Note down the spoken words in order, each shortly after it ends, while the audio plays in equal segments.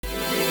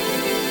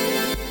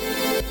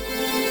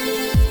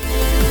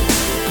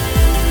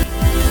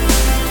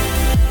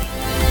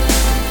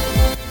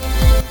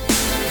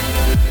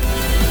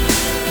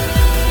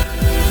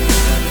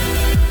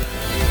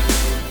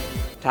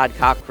Todd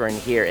Cochran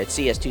here at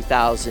CES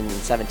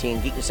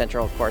 2017,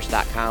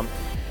 GeekNewsCentralCourse.com.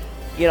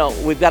 You know,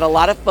 we've got a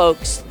lot of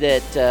folks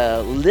that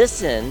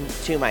listen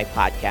to my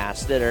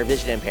podcast that are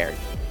vision impaired.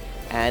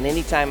 And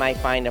anytime I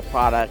find a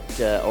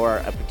product or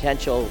a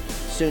potential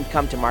soon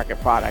come to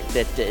market product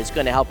that is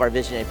going to help our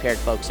vision impaired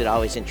folks, it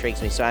always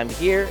intrigues me. So I'm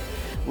here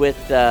with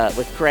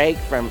Craig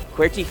from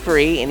QWERTY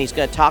Free, and he's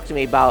going to talk to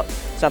me about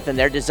something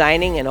they're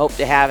designing and hope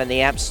to have in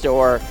the App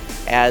Store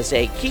as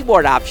a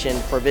keyboard option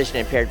for vision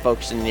impaired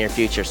folks in the near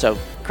future. So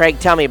Craig,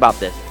 tell me about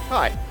this.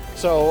 Hi.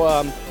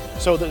 So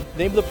the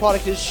name of the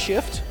product is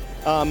Shift,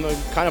 kind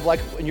of like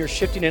when you're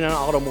shifting in an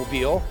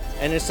automobile,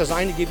 and it's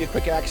designed to give you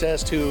quick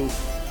access to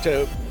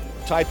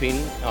typing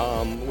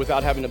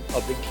without having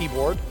a big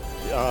keyboard.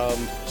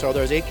 So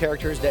there's 8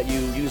 characters that you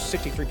use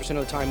 63%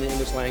 of the time in the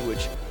English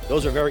language.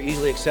 Those are very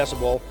easily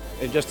accessible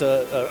in just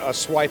a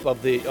swipe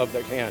of the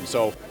hand.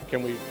 So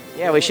can we?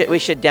 Yeah, we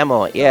should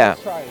demo it. Yeah.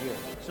 Let's try it here.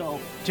 So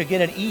to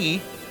get an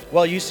E,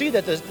 well, you see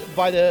that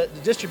by the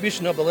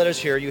distribution of the letters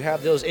here, you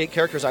have those 8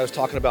 characters I was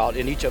talking about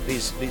in each of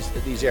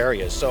these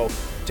areas. So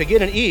to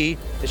get an E,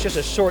 it's just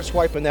a short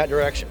swipe in that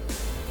direction.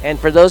 And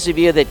for those of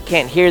you that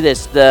can't hear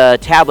this, the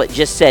tablet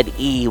just said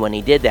E when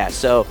he did that.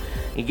 So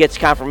he gets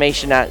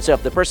confirmation on it. So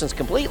if the person's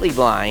completely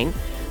blind,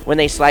 when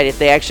they slide it,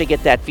 they actually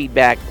get that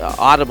feedback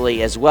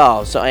audibly as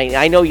well. So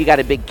I know you got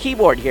a big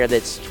keyboard here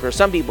that's, for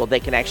some people, they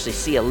can actually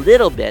see a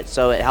little bit,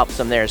 so it helps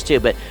them theirs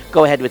too. But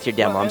go ahead with your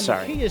demo, I'm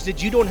sorry. The key is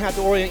that you don't have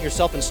to orient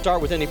yourself and start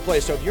with any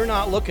place. So if you're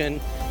not looking,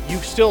 you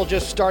still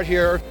just start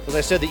here. As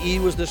I said, the E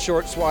was the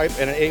short swipe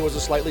and an A was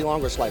a slightly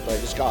longer swipe that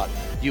I just got.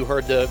 You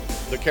heard the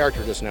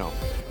character just now.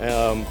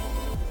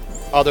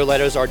 Other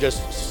letters are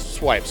just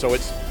swipe. So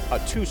it's a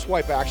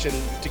 2-swipe action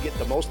to get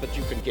the most that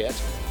you can get.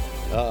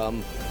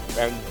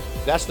 And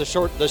that's the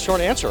short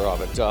answer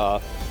of it.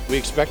 We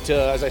expect,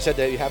 as I said,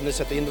 that you have this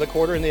at the end of the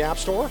quarter in the App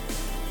Store.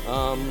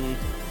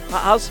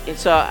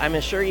 So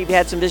I'm sure you've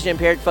had some vision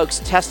impaired folks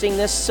testing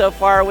this so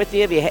far with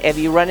you. Have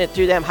you run it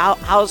through them?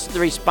 How's the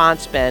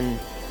response been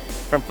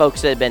from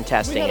folks that have been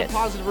testing it? We had a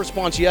positive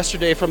response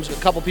yesterday from a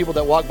couple people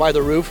that walked by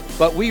the roof,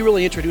 but we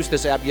really introduced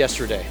this app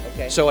yesterday.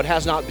 Okay. So it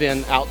has not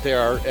been out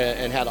there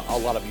and had a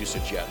lot of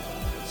usage yet.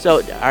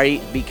 So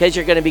because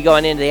you're going to be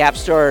going into the App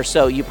Store,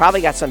 so you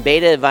probably got some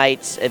beta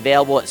invites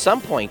available at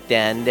some point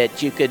then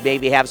that you could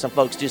maybe have some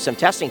folks do some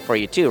testing for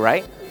you too,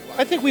 right?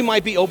 I think we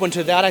might be open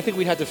to that. I think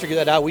we'd have to figure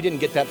that out. We didn't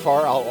get that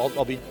far.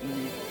 I'll be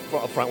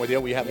upfront with you.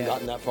 We haven't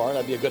gotten that far.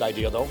 That'd be a good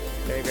idea though.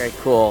 Very, very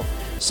cool.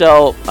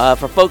 So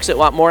for folks that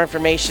want more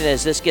information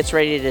as this gets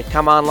ready to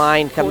come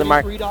online, come to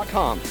market.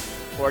 QWERTYFree.com.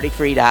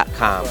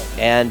 QWERTYFree.com. Right.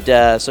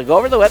 And so go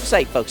over to the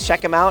website, folks.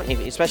 Check them out,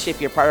 especially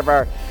if you're part of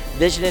our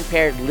vision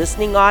impaired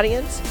listening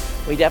audience.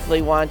 We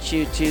definitely want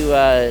you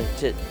to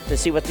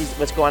see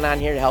what's going on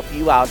here to help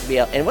you out.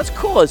 And what's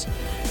cool is,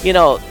 you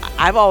know,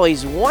 I've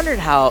always wondered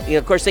how, you know,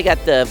 of course they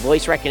got the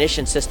voice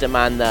recognition system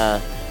on the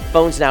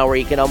phones now where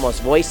you can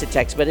almost voice the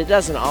text, but it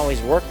doesn't always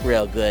work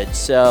real good.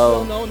 So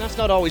well, no, and that's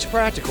not always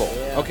practical.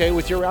 Yeah. Okay,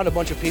 with you're around a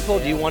bunch of people,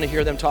 do you want to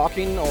hear them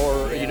talking,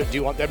 or do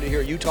you want them to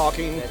hear you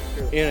talking?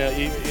 In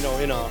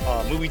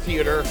a movie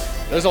theater?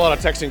 There's a lot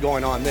of texting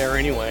going on there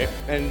anyway,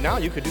 and now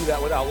you could do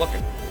that without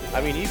looking.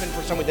 I mean, even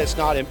for somebody that's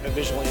not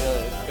visually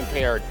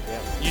impaired,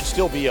 you'd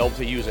still be able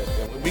to use it.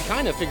 We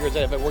kind of figured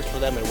that if it works for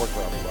them, it worked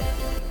for everybody.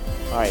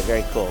 All right,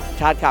 very cool.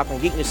 Todd Cochran,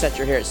 Geek News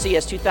Center here at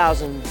CES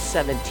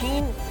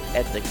 2017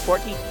 at the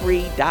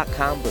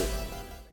QWERTYFree.com booth.